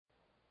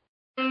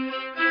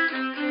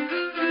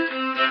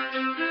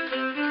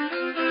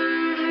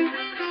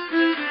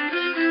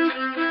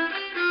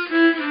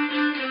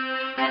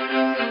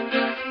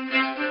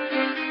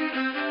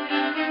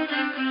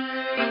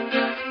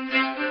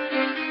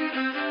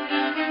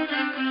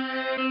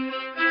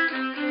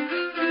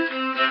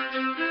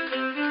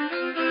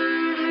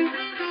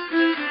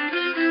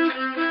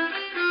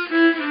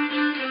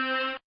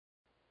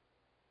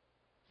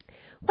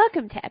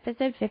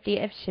episode 50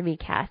 of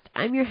ShimmyCast.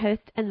 I'm your host,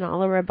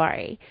 Anala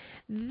Rabari.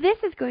 This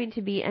is going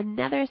to be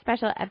another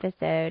special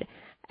episode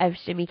of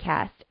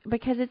ShimmyCast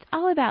because it's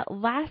all about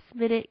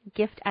last-minute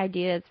gift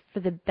ideas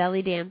for the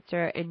belly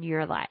dancer in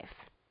your life.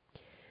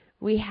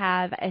 We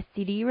have a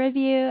CD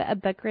review, a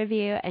book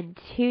review, and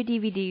 2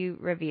 DVD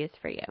reviews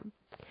for you.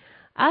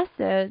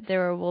 Also,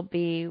 there will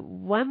be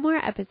one more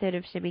episode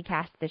of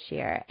ShimmyCast this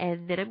year,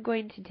 and then I'm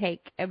going to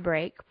take a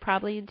break,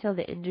 probably until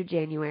the end of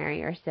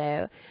January or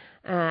so.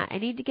 I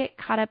need to get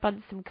caught up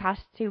on some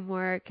costume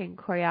work and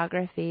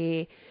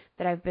choreography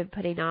that I've been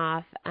putting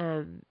off.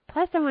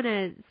 Plus, I want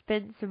to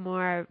spend some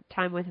more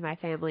time with my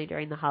family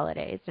during the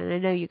holidays, and I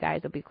know you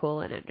guys will be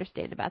cool and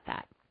understand about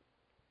that.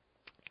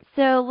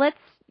 So let's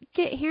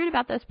get hearing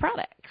about those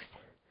products.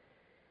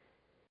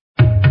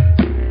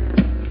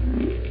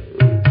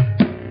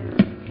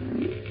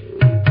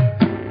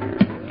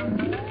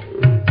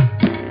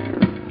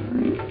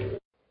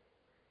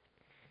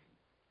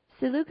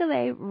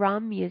 Sulukale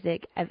Ram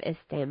Music of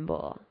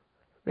Istanbul,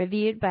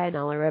 reviewed by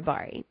Anala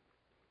Rabari.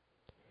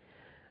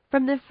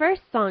 From the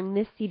first song,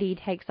 this CD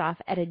takes off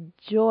at a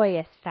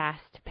joyous,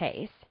 fast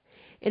pace.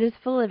 It is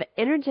full of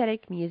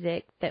energetic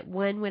music that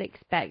one would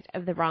expect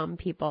of the Ram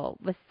people,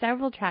 with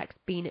several tracks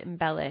being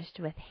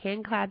embellished with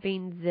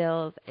hand-clapping,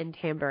 zills, and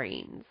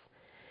tambourines.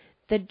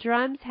 The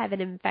drums have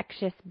an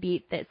infectious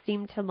beat that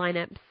seems to line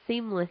up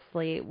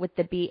seamlessly with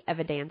the beat of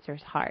a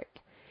dancer's heart.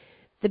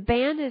 The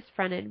band is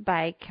fronted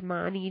by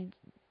Kamani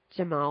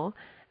Jamal,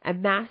 a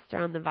master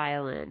on the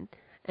violin,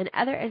 and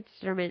other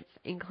instruments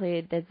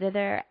include the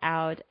zither,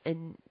 oud,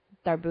 and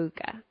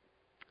darbuka.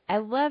 I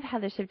love how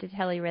the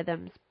Shiftateli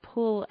rhythms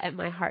pull at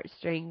my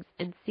heartstrings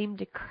and seem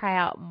to cry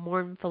out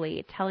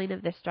mournfully, telling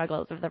of the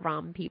struggles of the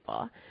Ram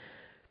people.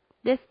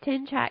 This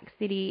 10-track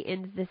CD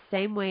ends the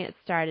same way it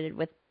started,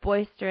 with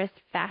boisterous,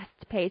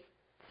 fast-paced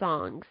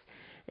songs,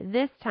 and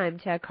this time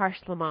to a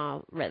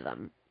Karshlamah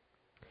rhythm.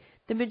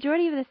 The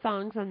majority of the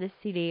songs on this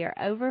CD are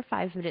over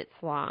 5 minutes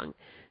long,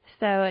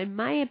 so in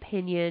my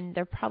opinion,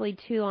 they're probably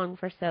too long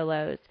for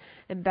solos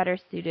and better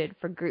suited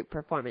for group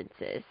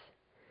performances.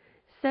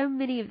 So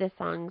many of the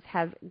songs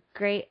have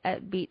great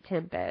upbeat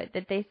tempo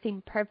that they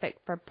seem perfect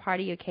for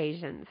party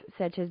occasions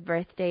such as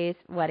birthdays,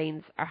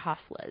 weddings, or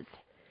haflas.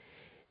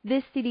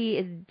 This CD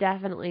is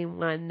definitely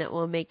one that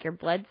will make your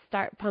blood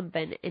start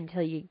pumping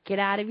until you get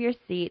out of your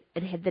seat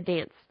and hit the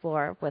dance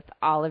floor with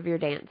all of your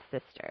dance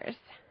sisters.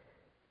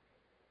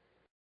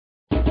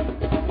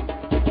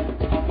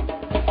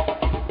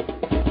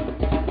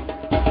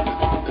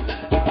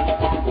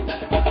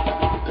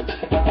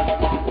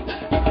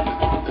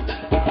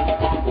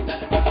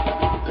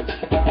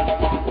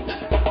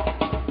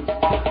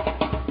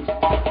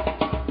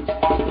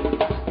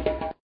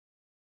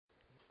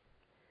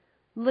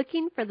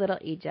 Looking for Little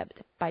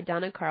Egypt by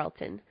Donna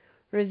Carlton,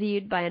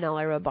 reviewed by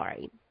Anala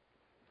Rabari.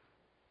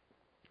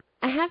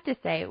 I have to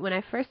say, when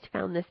I first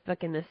found this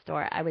book in the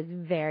store, I was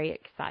very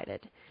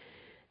excited.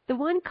 The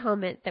one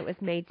comment that was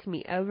made to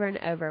me over and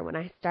over when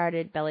I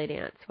started belly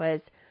dance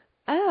was,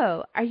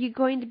 "Oh, are you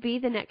going to be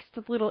the next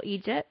Little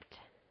Egypt?"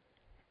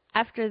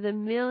 After the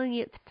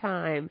millionth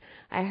time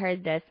I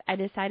heard this, I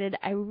decided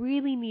I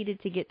really needed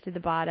to get to the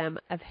bottom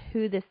of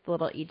who this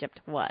Little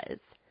Egypt was.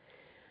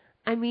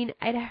 I mean,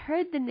 I'd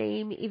heard the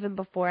name even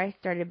before I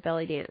started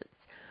belly dance,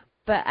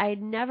 but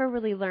I'd never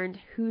really learned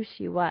who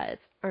she was,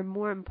 or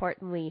more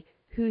importantly,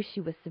 who she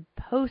was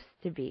supposed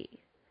to be.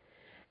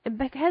 And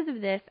because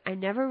of this, I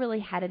never really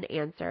had an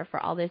answer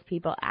for all those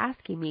people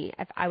asking me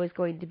if I was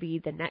going to be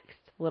the next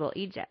Little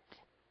Egypt.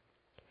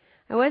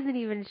 I wasn't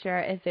even sure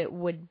if it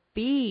would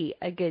be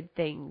a good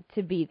thing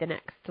to be the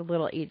next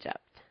Little Egypt.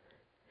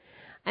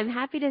 I'm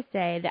happy to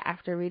say that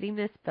after reading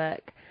this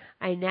book,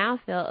 I now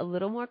feel a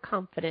little more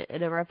confident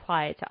in a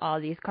reply to all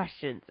these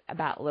questions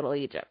about Little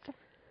Egypt.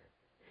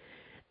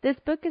 This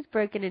book is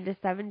broken into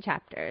 7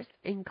 chapters,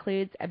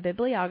 includes a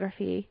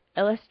bibliography,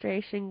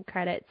 illustration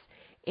credits,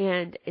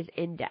 and is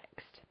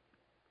indexed.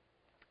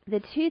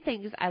 The 2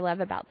 things I love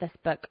about this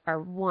book are,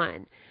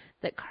 1,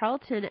 that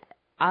Carlton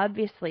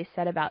obviously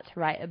set about to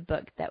write a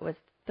book that was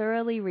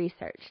thoroughly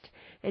researched,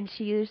 and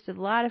she used a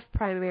lot of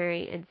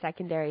primary and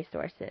secondary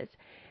sources,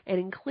 and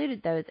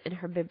included those in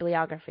her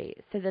bibliography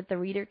so that the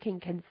reader can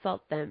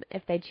consult them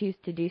if they choose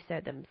to do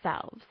so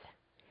themselves.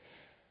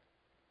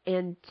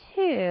 And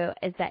 2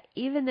 is that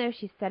even though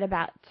she set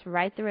about to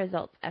write the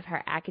results of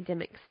her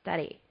academic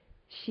study,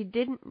 she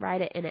didn't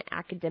write it in an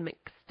academic,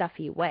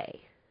 stuffy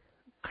way.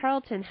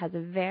 Carlton has a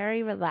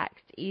very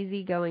relaxed,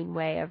 easygoing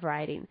way of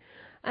writing,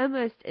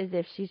 almost as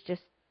if she's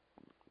just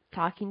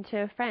talking to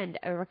a friend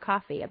over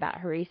coffee about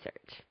her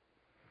research.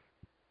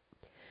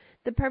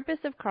 The purpose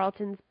of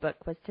Carlton's book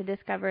was to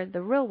discover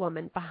the real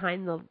woman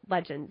behind the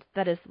legend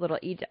that is Little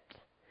Egypt.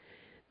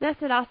 Thus,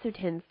 it also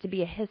tends to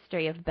be a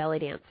history of belly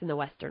dance in the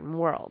Western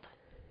world.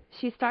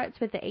 She starts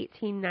with the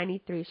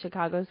 1893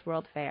 Chicago's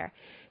World Fair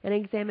and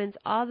examines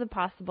all the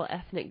possible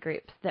ethnic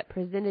groups that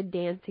presented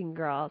dancing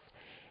girls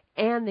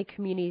and the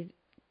community's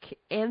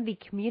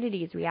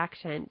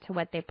reaction to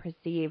what they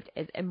perceived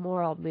as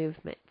immoral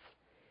movements.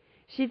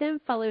 She then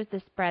follows the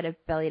spread of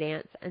belly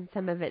dance and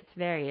some of its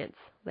variants,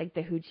 like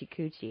the hoochie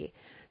coochie,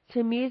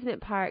 to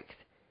amusement parks,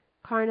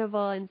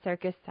 carnival and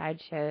circus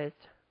sideshows,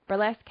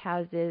 burlesque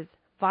houses,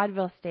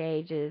 vaudeville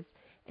stages,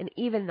 and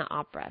even the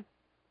opera.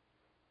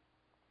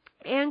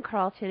 Anne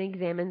Carlton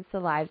examines the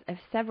lives of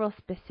several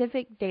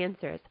specific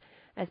dancers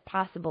as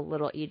possible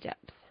Little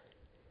Egypts.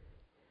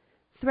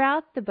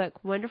 Throughout the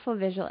book, wonderful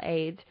visual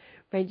aids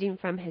ranging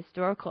from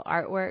historical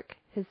artwork,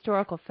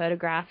 historical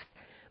photographs,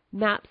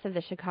 maps of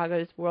the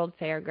Chicago's World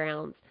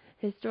Fairgrounds,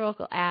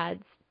 historical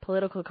ads,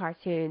 political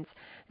cartoons,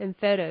 and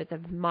photos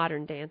of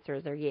modern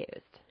dancers are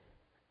used.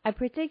 I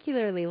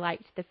particularly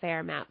liked the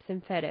fair maps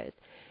and photos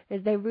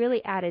as they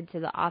really added to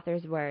the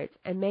author's words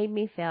and made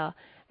me feel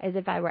as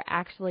if I were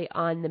actually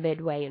on the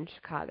Midway in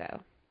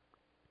Chicago.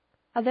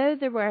 Although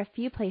there were a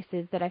few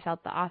places that I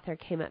felt the author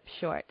came up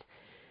short,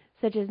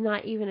 such as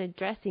not even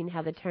addressing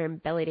how the term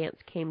belly dance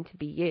came to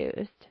be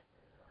used,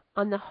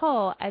 on the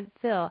whole, I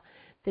feel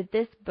that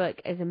this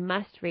book is a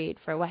must-read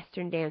for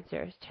Western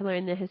dancers to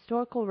learn the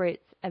historical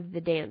roots of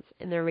the dance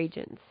in their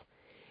regions.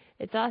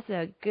 It's also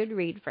a good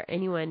read for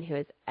anyone who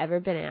has ever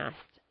been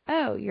asked,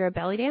 "Oh, you're a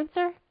belly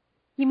dancer?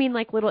 You mean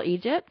like Little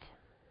Egypt?"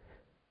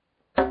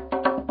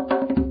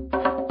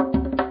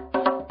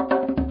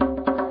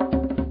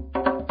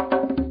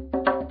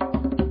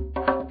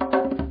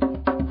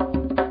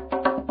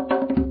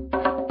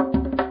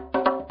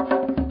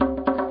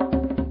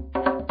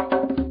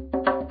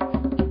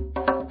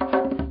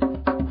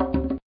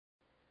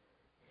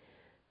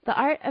 The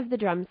Art of the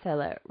Drum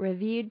Solo,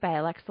 reviewed by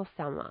Alexel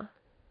Selma.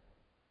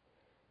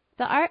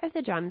 The Art of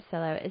the Drum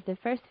Solo is the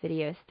first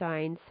video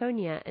starring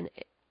Sonia and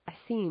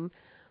Asim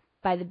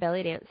by the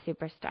Belly Dance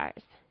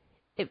Superstars.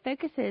 It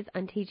focuses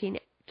on teaching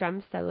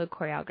drum solo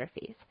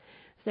choreographies,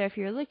 so if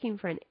you're looking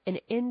for an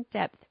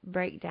in-depth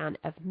breakdown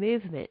of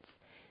movements,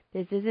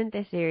 this isn't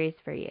the series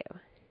for you.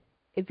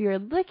 If you're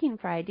looking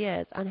for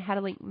ideas on how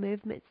to link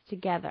movements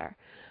together,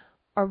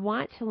 or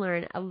want to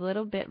learn a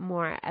little bit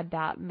more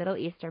about Middle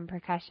Eastern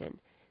percussion,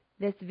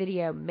 this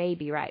video may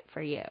be right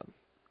for you.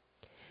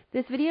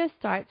 This video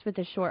starts with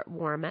a short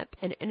warm-up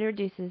and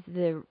introduces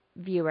the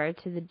viewer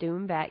to the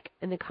doumbek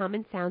and the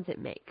common sounds it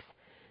makes,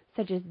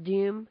 such as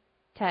doom,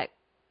 tek,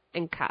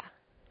 and ka.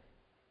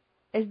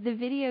 As the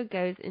video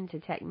goes into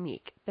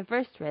technique, the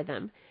first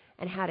rhythm,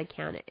 and how to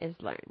count it is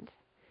learned.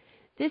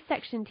 This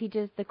section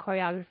teaches the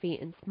choreography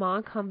in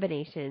small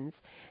combinations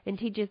and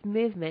teaches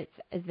movements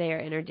as they are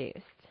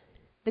introduced.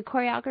 The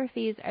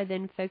choreographies are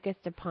then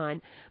focused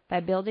upon by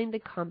building the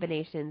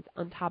combinations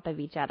on top of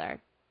each other.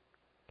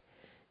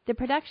 The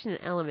production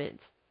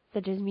elements,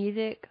 such as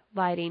music,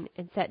 lighting,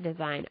 and set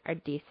design, are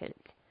decent.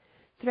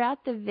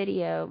 Throughout the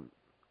video,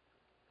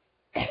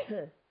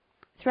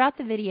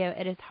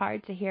 it is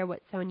hard to hear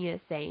what Sonia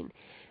is saying,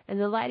 and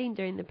the lighting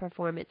during the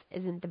performance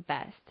isn't the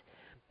best,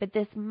 but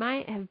this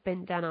might have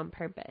been done on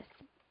purpose.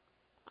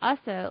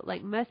 Also,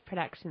 like most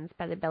productions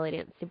by the Belly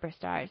Dance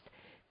Superstars,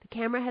 the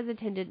camera has a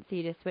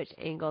tendency to switch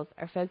angles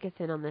or focus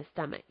in on the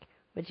stomach,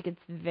 which gets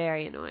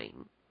very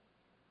annoying.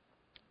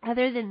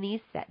 Other than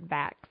these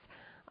setbacks,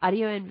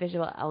 audio and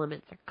visual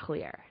elements are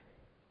clear.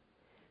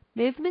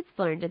 Movements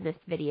learned in this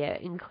video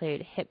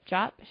include hip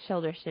drop,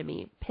 shoulder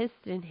shimmy,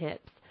 piston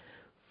hips,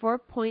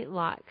 4-point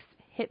locks,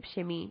 hip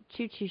shimmy,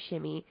 choo-choo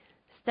shimmy,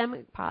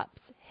 stomach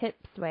pops, hip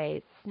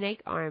sways,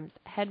 snake arms,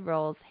 head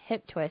rolls,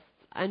 hip twists,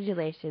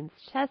 undulations,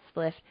 chest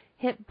lift,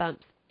 hip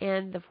bumps,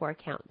 and the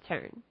 4-count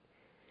turn.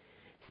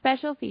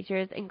 Special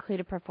features include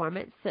a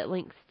performance that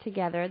links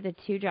together the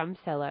two drum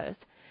solos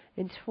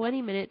and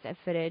 20 minutes of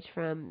footage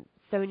from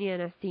Sonia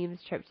and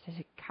Asim's trips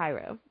to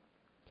Cairo.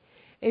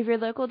 If your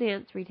local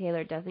dance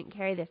retailer doesn't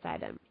carry this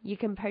item, you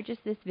can purchase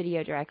this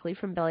video directly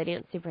from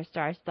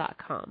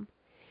BellyDanceSuperstars.com.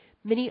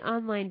 Many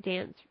online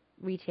dance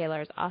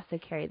retailers also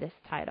carry this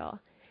title,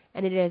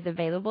 and it is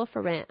available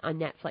for rent on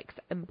Netflix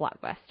and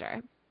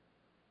Blockbuster.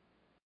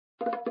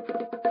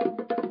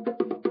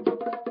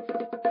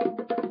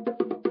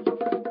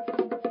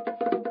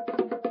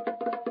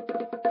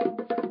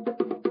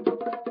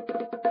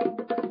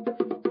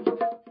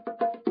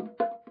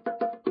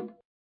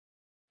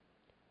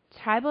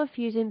 Tribal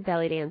Fusion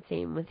Belly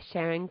Dancing with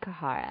Sharon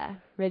Kahara,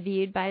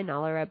 reviewed by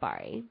Anala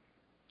Robari.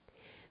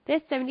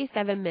 This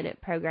 77-minute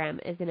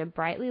program is in a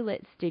brightly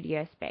lit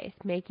studio space,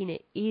 making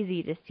it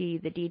easy to see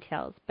the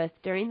details both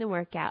during the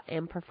workout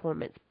and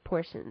performance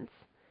portions.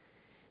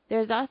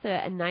 There is also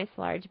a nice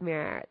large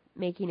mirror,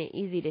 making it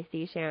easy to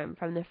see Sharon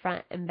from the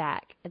front and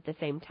back at the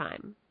same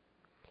time.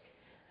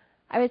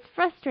 I was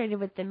frustrated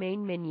with the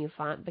main menu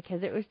font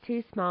because it was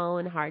too small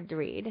and hard to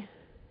read.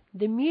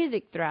 The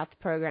music throughout the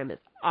program is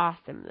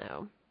awesome,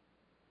 though.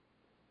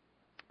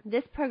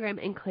 This program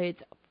includes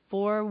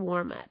 4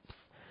 warm-ups.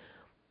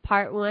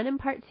 Part 1 and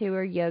Part 2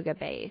 are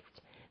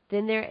yoga-based.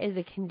 Then there is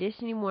a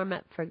conditioning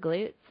warm-up for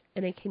glutes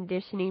and a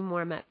conditioning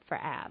warm-up for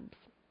abs.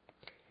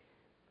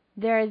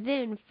 There are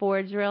then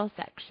 4 drill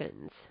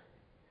sections.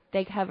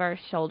 They cover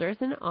shoulders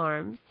and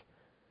arms,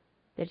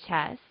 the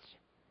chest,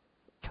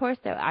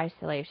 torso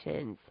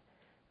isolations,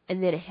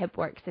 and then hip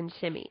works and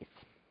shimmies.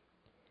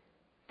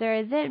 There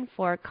are then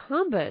 4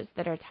 combos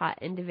that are taught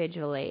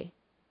individually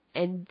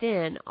and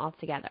then all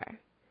together.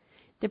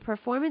 The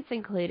performance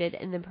included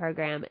in the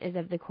program is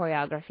of the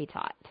choreography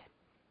taught.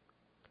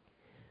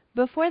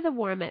 Before the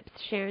warm-ups,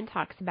 Sharon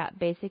talks about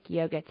basic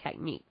yoga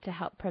technique to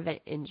help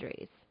prevent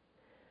injuries.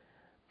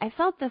 I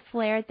felt the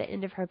flare at the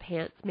end of her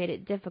pants made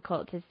it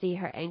difficult to see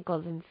her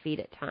ankles and feet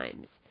at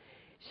times.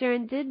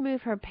 Sharon did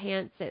move her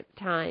pants at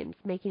times,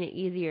 making it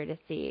easier to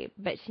see,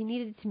 but she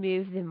needed to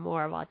move them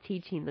more while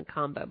teaching the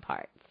combo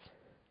parts.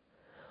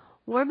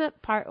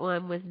 Warm-up Part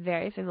 1 was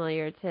very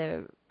similar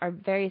to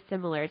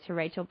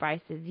Rachel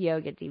Bryce's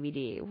yoga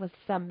DVD, with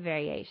some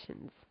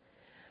variations.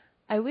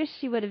 I wish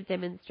she would have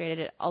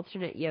demonstrated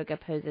alternate yoga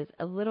poses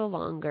a little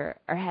longer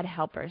or had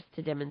helpers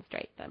to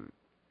demonstrate them.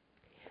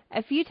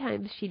 A few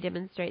times she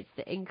demonstrates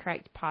the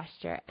incorrect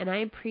posture, and I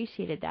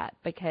appreciated that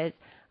because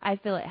I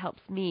feel it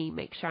helps me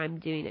make sure I'm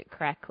doing it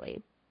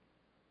correctly.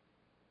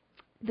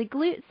 The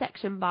glute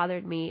section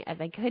bothered me as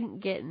I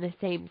couldn't get in the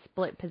same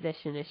split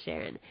position as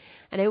Sharon,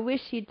 and I wish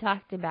she'd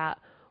talked about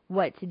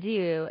what to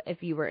do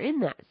if you were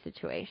in that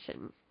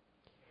situation.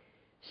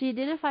 She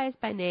identifies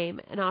by name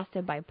and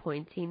also by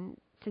pointing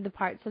to the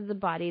parts of the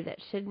body that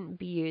shouldn't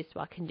be used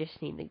while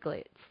conditioning the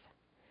glutes.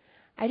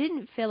 I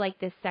didn't feel like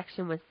this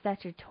section was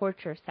such a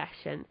torture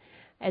section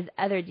as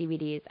other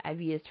DVDs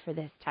I've used for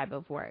this type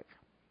of work,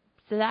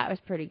 so that was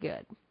pretty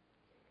good.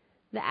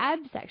 The ab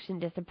section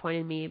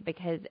disappointed me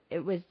because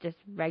it was just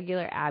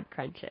regular ab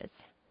crunches.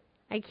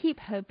 I keep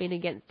hoping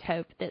against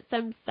hope that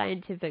some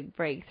scientific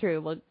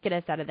breakthrough will get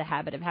us out of the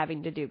habit of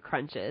having to do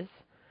crunches.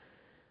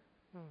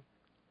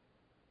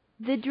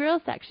 The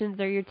drill sections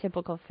are your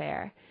typical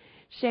fare.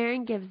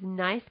 Sharon gives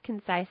nice,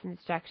 concise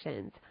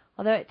instructions,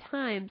 although at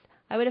times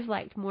I would have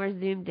liked more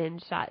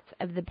zoomed-in shots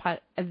of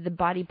the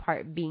body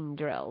part being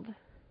drilled.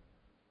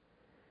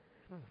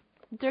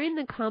 During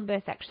the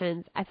combo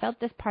sections, I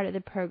felt this part of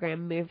the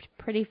program moved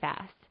pretty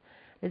fast,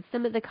 and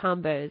some of the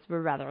combos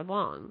were rather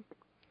long.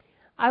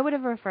 I would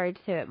have referred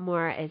to it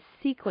more as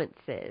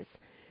sequences,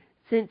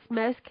 since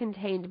most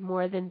contained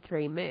more than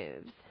 3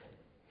 moves.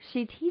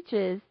 She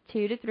teaches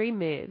 2 to 3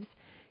 moves,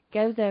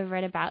 goes over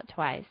it about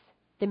twice,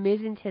 then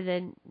moves into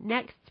the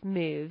next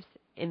moves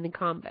in the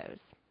combos.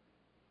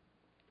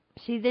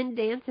 She then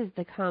dances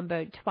the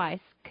combo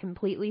twice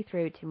completely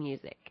through to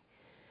music.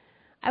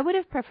 I would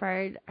have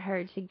preferred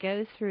her to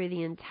go through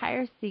the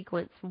entire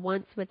sequence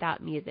once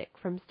without music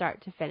from start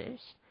to finish,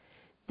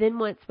 then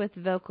once with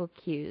vocal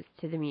cues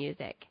to the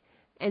music,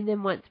 and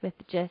then once with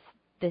just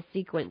the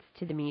sequence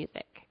to the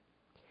music.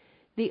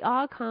 The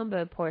all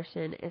combo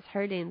portion is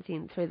her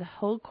dancing through the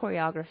whole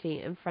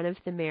choreography in front of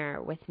the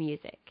mirror with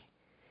music.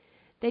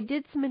 They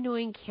did some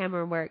annoying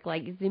camera work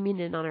like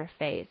zooming in on her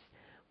face,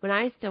 when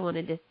I still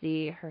wanted to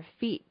see her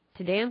feet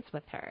to dance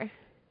with her.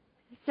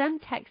 Some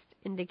text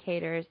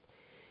indicators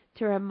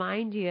to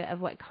remind you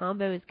of what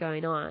combo is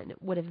going on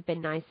would have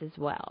been nice as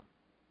well.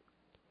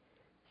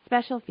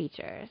 Special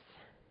features.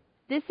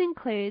 This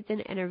includes an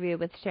interview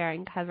with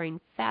Sharon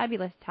covering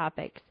fabulous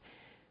topics.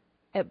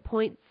 At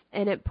points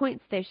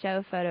they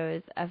show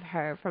photos of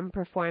her from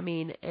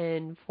performing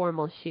in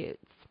formal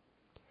shoots.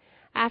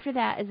 After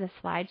that is a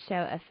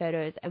slideshow of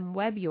photos and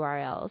web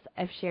URLs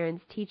of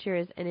Sharon's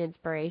teachers and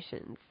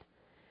inspirations.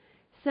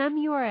 Some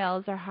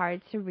URLs are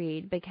hard to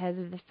read because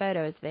of the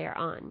photos they are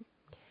on.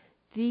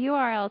 The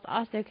URLs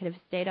also could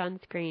have stayed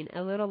on screen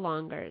a little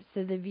longer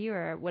so the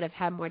viewer would have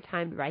had more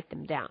time to write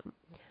them down,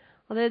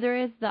 although there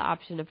is the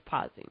option of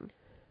pausing.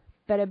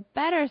 But a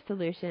better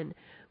solution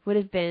would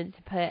have been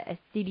to put a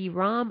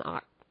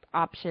CD-ROM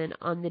option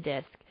on the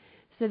disc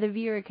so the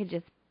viewer could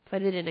just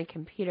put it in a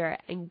computer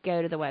and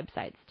go to the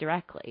websites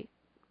directly.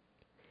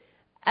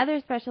 Other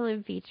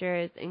special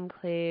features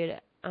include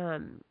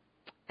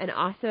an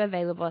also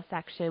available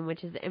section,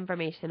 which is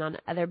information on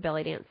other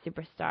Belly Dance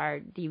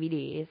Superstar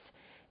DVDs,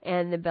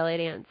 and the Belly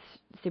Dance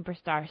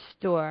Superstar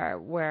store,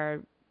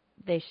 where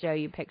they show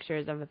you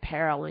pictures of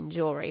apparel and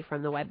jewelry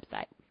from the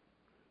website.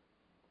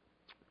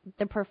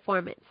 The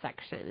performance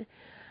section.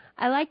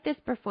 I like this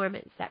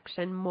performance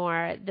section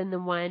more than the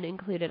one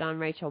included on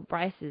Rachel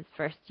Bryce's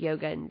first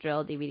yoga and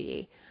drill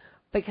DVD,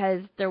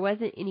 because there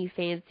wasn't any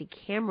fancy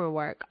camera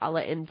work a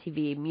la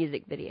MTV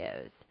music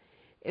videos.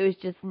 It was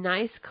just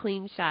nice,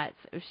 clean shots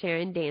of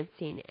Sharon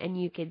dancing,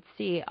 and you could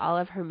see all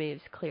of her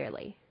moves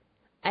clearly.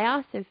 I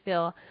also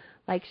feel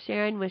like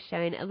Sharon was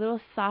showing a little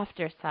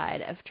softer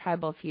side of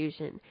tribal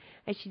fusion,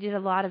 as she did a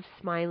lot of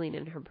smiling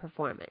in her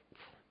performance.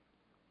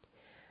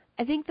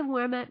 I think the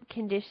warm-up,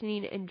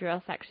 conditioning, and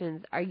drill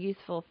sections are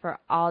useful for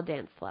all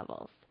dance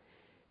levels.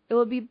 It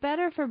will be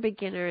better for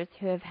beginners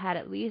who have had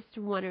at least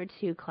 1 or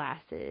 2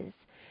 classes,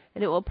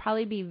 and it will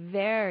probably be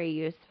very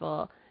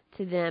useful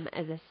to them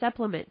as a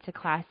supplement to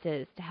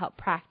classes to help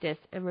practice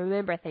and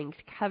remember things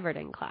covered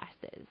in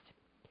classes.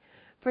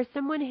 For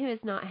someone who has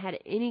not had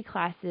any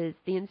classes,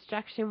 the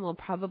instruction will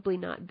probably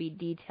not be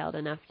detailed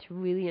enough to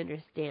really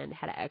understand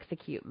how to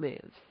execute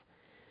moves.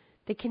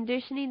 The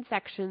conditioning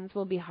sections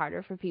will be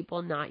harder for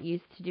people not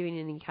used to doing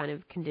any kind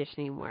of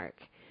conditioning work.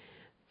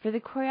 For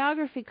the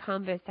choreography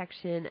combo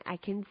section, I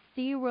can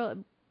see where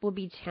will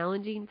be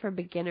challenging for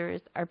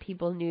beginners or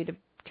people new to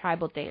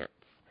tribal dance.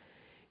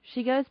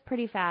 She goes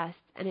pretty fast,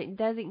 and it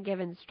doesn't give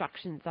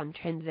instructions on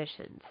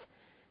transitions.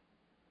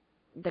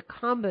 The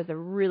combos are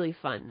really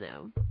fun,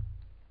 though.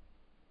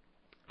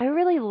 I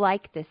really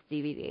like this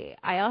DVD.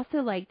 I also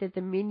like that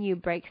the menu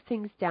breaks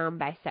things down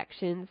by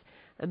sections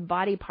and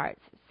body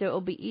parts, so it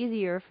will be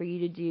easier for you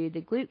to do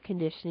the glute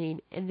conditioning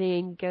and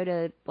then go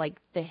to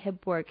the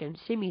hip work and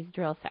shimmies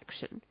drill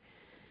section.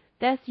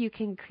 Thus, you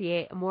can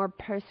create a more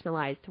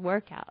personalized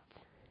workout.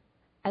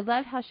 I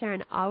love how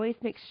Sharon always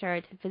makes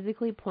sure to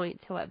physically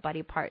point to what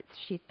body parts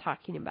she's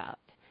talking about.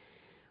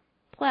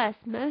 Plus,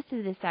 most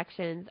of the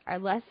sections are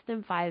less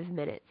than 5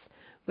 minutes,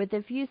 with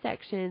a few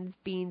sections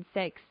being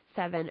 6,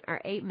 7,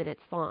 or 8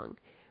 minutes long,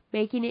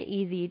 making it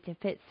easy to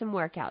fit some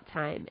workout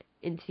time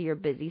into your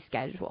busy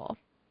schedule.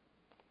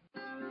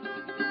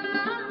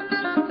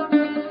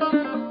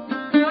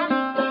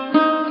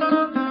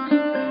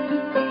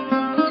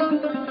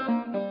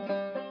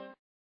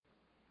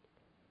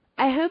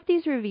 I hope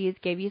these reviews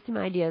gave you some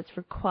ideas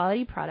for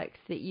quality products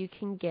that you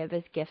can give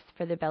as gifts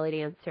for the belly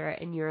dancer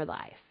in your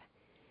life.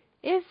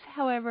 If,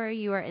 however,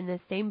 you are in the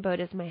same boat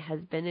as my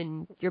husband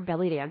and your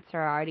belly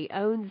dancer already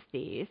owns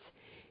these,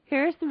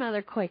 here are some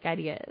other quick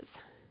ideas.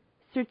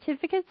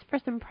 Certificates for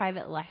some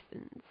private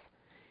lessons.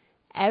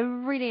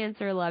 Every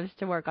dancer loves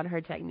to work on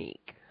her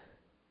technique.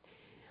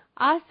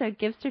 Also,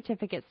 give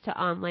certificates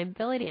to online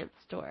belly dance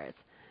stores,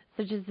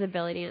 such as the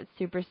Belly Dance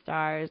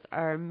Superstars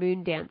or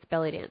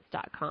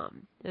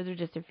moondancebellydance.com. Those are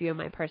just a few of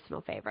my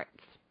personal favorites.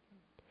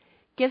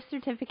 Give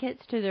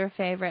certificates to their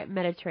favorite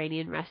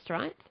Mediterranean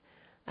restaurant,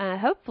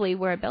 hopefully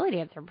where a belly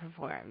dancer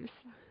performs.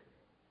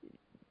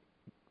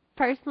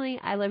 Personally,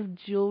 I love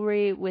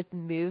jewelry with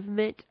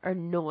movement or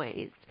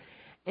noise.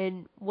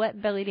 And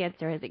what belly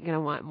dancer isn't going to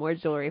want more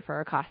jewelry for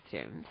her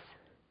costumes?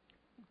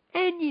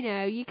 And,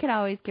 you could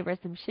always give her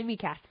some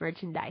ShimmyCast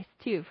merchandise,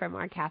 too, from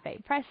our Cafe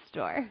Press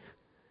store.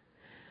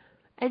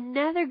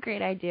 Another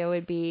great idea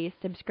would be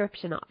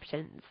subscription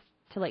options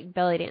to,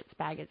 belly dance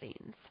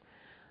magazines.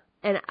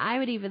 And I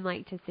would even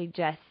like to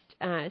suggest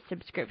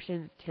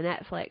subscriptions to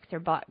Netflix or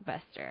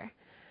Blockbuster.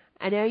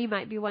 I know you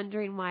might be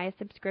wondering why a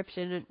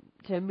subscription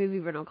to a movie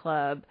rental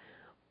club.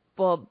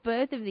 Well,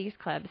 both of these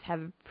clubs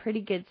have a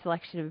pretty good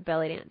selection of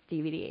belly dance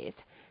DVDs,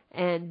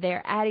 and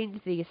they're adding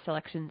to these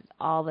selections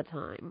all the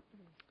time.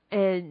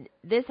 And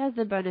this has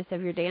the bonus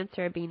of your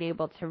dancer being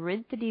able to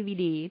rent the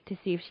DVD to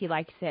see if she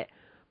likes it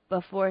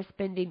before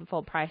spending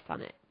full price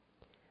on it.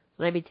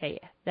 Let me tell you,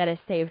 that has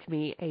saved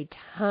me a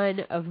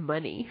ton of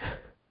money.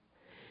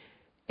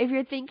 If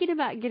you're thinking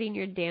about getting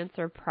your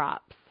dancer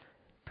props,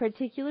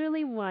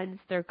 particularly ones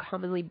that are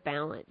commonly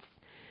balanced,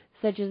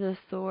 such as a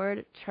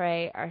sword,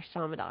 tray, or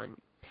shamadon,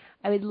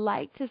 I would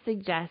like to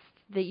suggest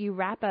that you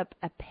wrap up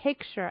a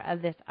picture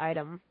of this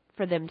item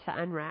for them to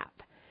unwrap,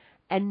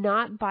 and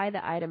not buy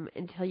the item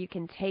until you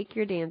can take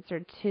your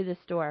dancer to the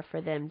store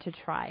for them to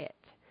try it.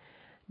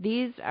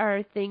 These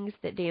are things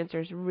that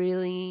dancers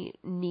really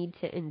need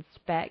to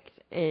inspect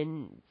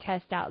and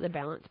test out the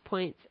balance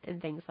points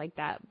and things like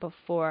that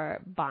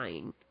before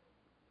buying.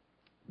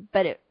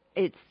 But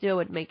it still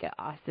would make an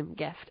awesome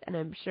gift, and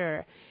I'm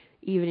sure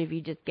even if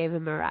you just gave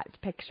them a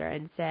wrapped picture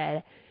and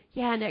said,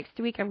 yeah, next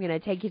week I'm going to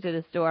take you to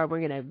the store,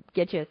 we're going to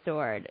get you a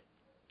sword,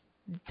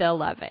 they'll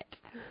love it.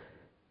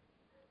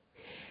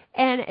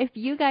 And if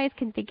you guys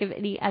can think of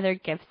any other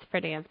gifts for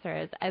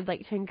dancers, I'd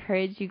like to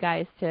encourage you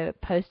guys to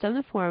post on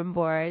the forum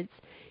boards,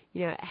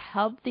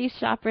 help these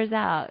shoppers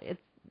out.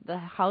 The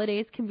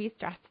holidays can be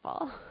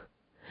stressful,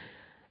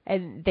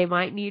 and they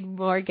might need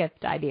more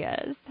gift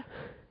ideas.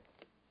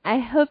 I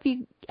hope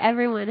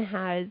everyone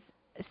has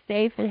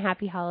safe and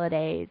happy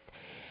holidays.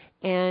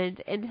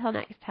 And until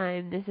next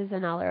time, this is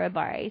Anala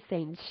Rabari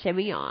saying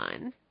shimmy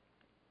on.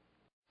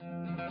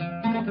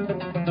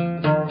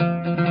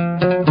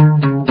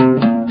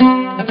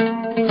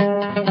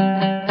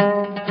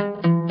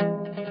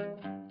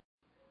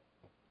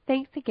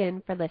 Thanks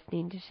again for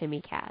listening to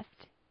ShimmyCast.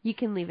 You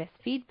can leave us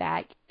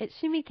feedback at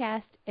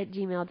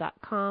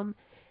shimmycast@gmail.com,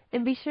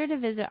 and be sure to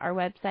visit our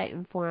website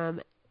and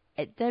forum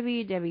at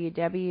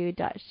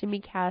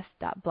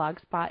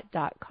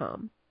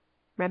www.shimmycast.blogspot.com.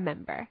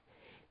 Remember,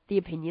 the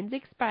opinions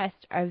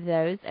expressed are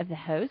those of the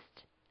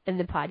host and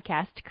the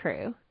podcast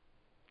crew.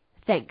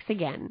 Thanks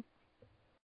again.